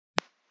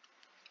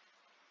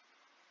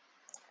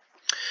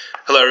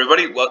Hello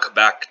everybody, welcome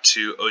back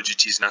to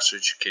oGT's National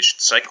Education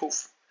Cycle,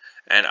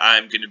 and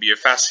I'm going to be your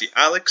FastC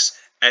Alex,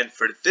 and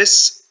for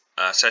this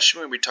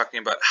session we're going to be talking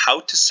about how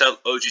to sell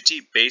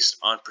oGT based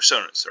on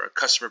personas, or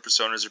customer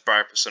personas, or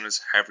buyer personas,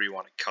 however you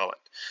want to call it.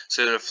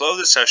 So the flow of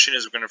the session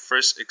is we're going to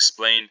first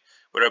explain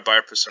what a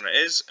buyer persona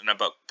is, and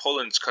about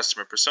Poland's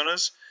customer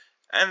personas,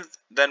 and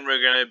then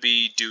we're going to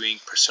be doing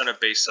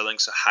persona-based selling,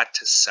 so how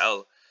to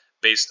sell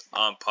based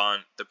upon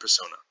the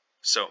persona.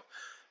 So,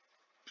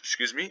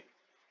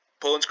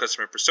 Poland's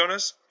customer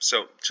personas.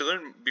 So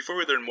before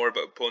we learn more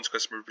about Poland's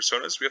customer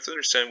personas, we have to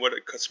understand what a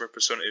customer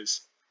persona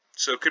is.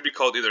 So it could be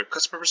called either a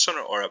customer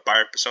persona or a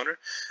buyer persona.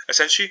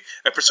 Essentially,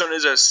 a persona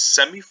is a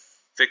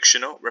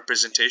semi-fictional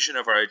representation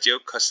of our ideal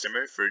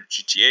customer for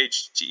GTA,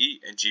 GTE,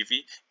 and GV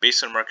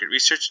based on market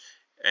research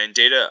and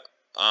data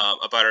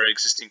about our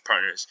existing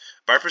partners.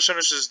 Buyer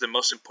personas is the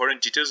most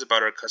important details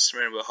about our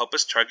customer and will help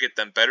us target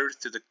them better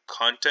through the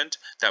content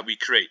that we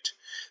create.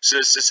 So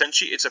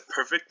it's a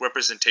perfect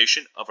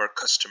representation of our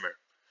customer,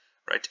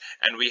 right?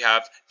 And we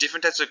have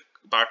different types of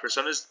buyer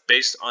personas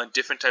based on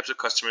different types of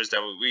customers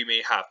that we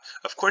may have.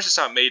 Of course, it's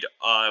not made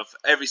of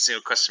every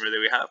single customer that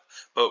we have,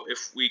 but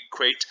if we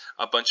create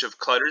a bunch of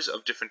clutters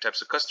of different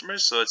types of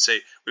customers, so let's say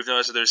we've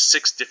noticed that there's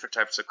 6 different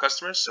types of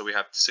customers, so we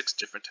have 6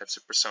 different types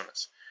of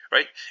personas,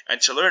 right?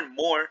 And to learn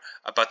more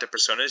about the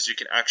personas, you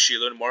can actually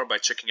learn more by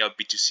checking out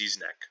B2C's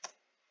neck.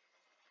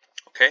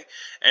 Okay,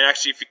 and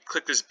actually if you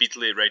click this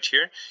bit.ly right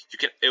here,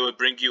 it will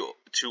bring you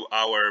to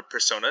our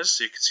personas,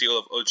 so you can see all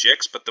of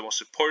OGX, but the most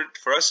important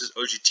for us is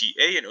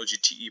oGTA and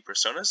oGTE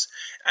personas.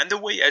 And the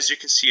way, as you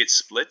can see, it's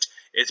split,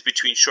 it's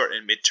between short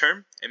and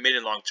mid-term and mid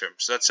and long-term.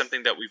 So that's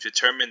something that we've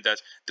determined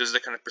that those are the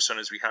kind of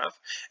personas we have.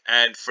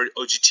 And for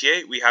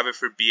oGTA, we have it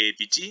for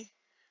BABT,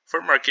 for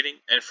marketing,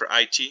 and for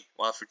IT,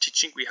 while for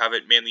teaching we have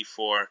it mainly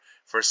for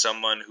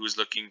someone who's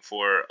looking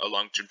for a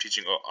long-term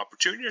teaching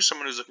opportunity or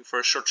someone who's looking for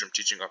a short-term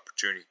teaching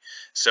opportunity.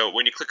 So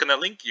when you click on that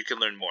link, you can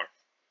learn more.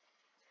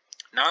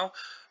 Now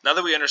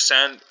that we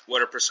understand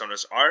what our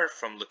personas are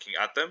from looking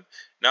at them,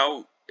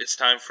 now it's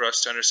time for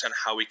us to understand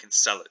how we can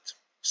sell it.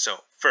 So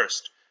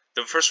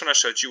the first one I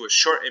showed you was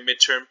short and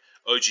mid-term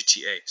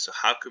oGTA. So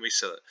how can we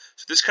sell it?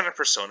 So this kind of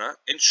persona,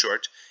 in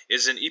short,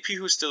 is an EP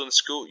who's still in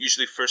school,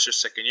 usually first or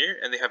second year,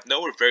 and they have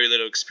no or very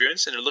little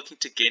experience, and they're looking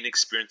to gain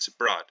experience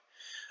abroad.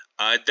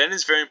 Then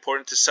it's very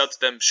important to sell to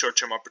them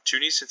short-term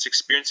opportunities, since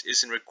experience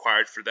isn't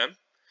required for them.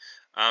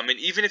 And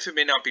even if it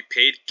may not be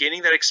paid,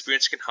 gaining that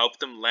experience can help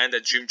them land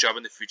that dream job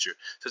in the future.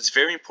 So it's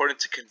very important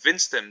to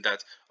convince them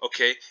that,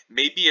 okay,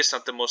 maybe it's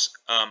not the most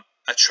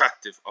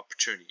attractive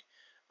opportunity.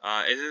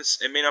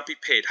 It may not be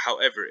paid,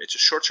 however, it's a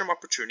short-term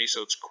opportunity,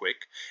 so it's quick,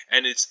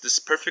 and it's this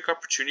perfect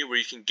opportunity where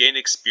you can gain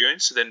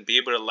experience to then be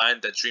able to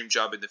land that dream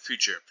job in the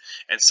future.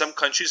 And some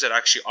countries that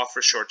actually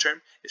offer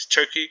short-term is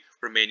Turkey,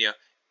 Romania,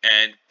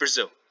 and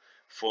Brazil,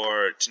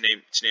 to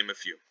name a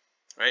few.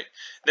 Right?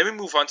 Then we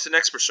move on to the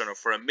next persona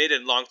for a mid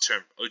and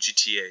long-term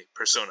oGTA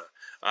persona.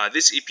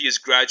 This EP is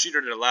graduate or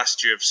in the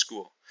last year of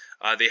school.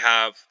 They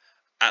have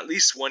at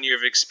least 1 year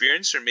of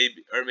experience, or may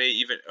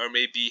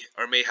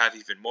have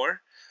even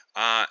more.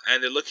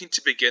 And they're looking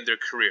to begin their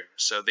career.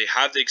 So they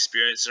have the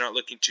experience, they're not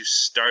looking to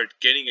start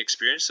getting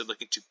experience, they're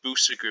looking to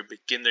boost their career,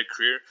 begin their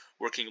career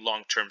working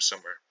long-term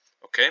somewhere.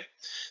 Okay?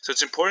 So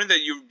it's important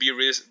that you be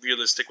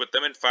realistic with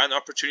them and find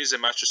opportunities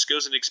that match your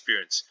skills and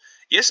experience.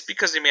 Yes,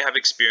 because they may have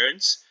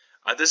experience,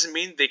 doesn't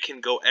mean they can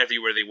go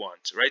everywhere they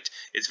want, right?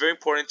 It's very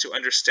important to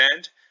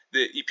understand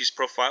the EP's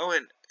profile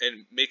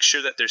and make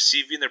sure that their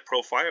CV and their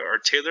profile are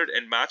tailored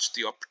and match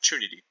the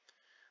opportunity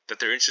that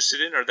they're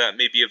interested in or that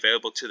may be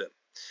available to them.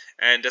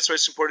 And that's why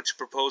it's important to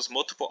propose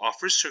multiple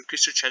offers to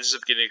increase your chances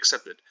of getting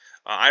accepted.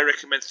 I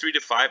recommend 3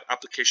 to 5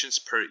 applications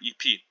per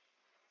EP.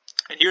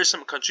 And here are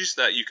some countries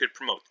that you could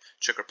promote.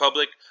 Czech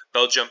Republic,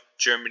 Belgium,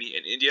 Germany,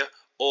 and India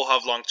all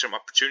have long-term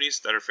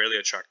opportunities that are fairly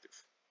attractive.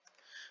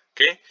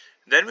 Okay,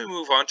 then we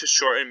move on to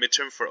short and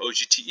midterm for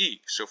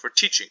oGTE, so for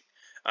teaching.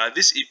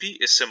 This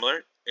EP is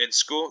similar in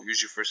school,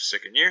 usually first or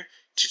second year.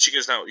 Teaching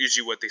is not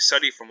usually what they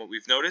study from what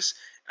we've noticed,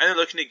 and they're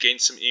looking to gain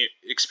some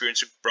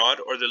experience abroad,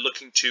 or they're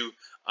looking to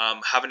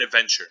have an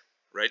adventure,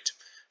 right?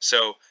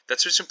 So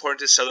that's why it's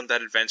important to sell them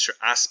that adventure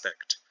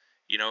aspect.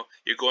 You know,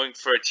 you're going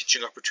for a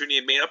teaching opportunity.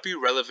 It may not be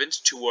relevant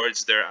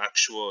towards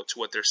to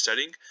what they're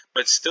studying,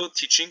 but still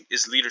teaching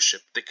is leadership.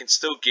 They can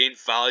still gain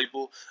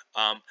valuable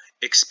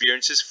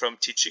experiences from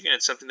teaching, and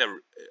it's something that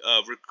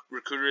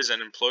recruiters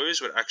and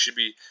employers would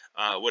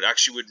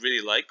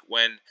really like,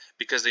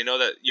 because they know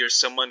that you're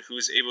someone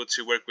who's able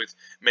to work with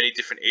many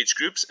different age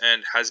groups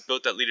and has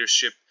built that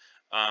leadership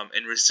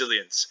and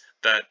resilience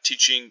that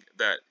teaching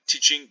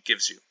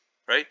gives you.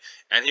 Right?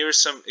 And here are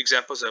some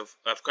examples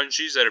of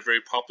countries that are very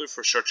popular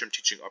for short-term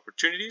teaching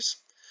opportunities.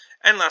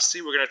 And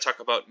lastly, we're going to talk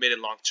about mid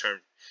and long-term.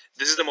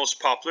 This is the most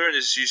popular, and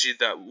this is usually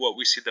what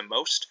we see the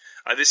most.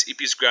 This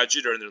EP's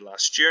graduate or in their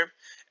last year,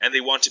 and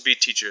they want to be a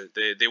teacher.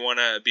 They want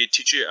to be a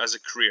teacher as a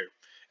career,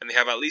 and they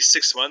have at least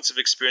 6 months of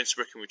experience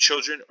working with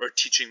children or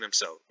teaching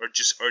themselves, or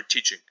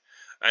teaching.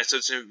 So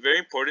it's very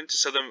important to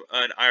sell them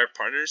an IR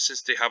partner,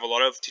 since they have a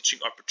lot of teaching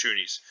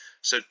opportunities.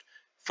 So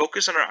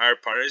Focus on our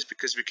partners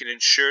because we can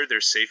ensure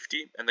their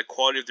safety and the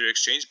quality of their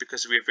exchange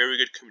because we have very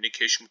good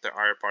communication with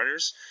our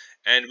partners,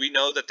 and we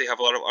know that they have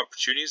a lot of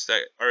opportunities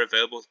that are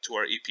available to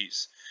our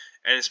EPs.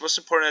 And it's most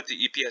important that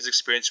the EP has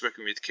experience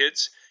working with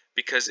kids,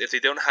 because if they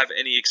don't have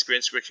any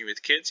experience working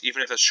with kids,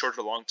 even if that's short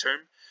or long term,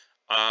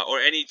 or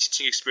any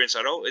teaching experience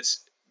at all,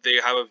 they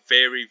have a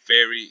very,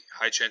 very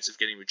high chance of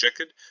getting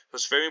rejected. So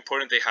it's very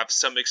important they have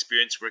some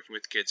experience working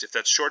with kids. If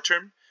that's short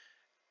term,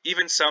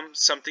 even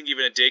something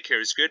even a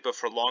daycare is good, but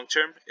for long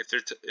term, if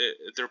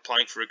they're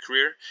applying for a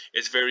career,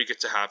 it's very good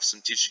to have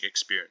some teaching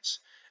experience.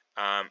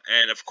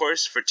 And of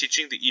course, for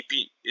teaching, the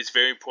EP, it's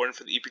very important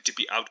for the EP to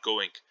be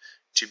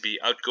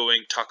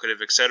outgoing,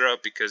 talkative, etc.,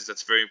 because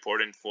that's very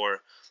important for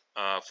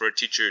a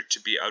teacher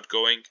to be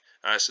outgoing,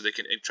 so they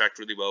can interact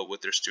really well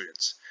with their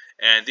students.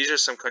 And these are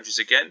some countries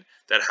again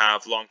that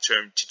have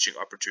long-term teaching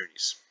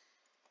opportunities.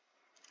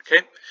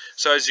 Okay,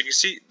 so as you can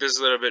see, this is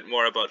a little bit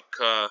more about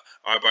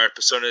our buyer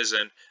personas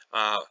and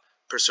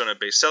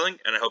persona-based selling,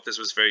 and I hope this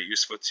was very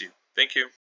useful to you. Thank you.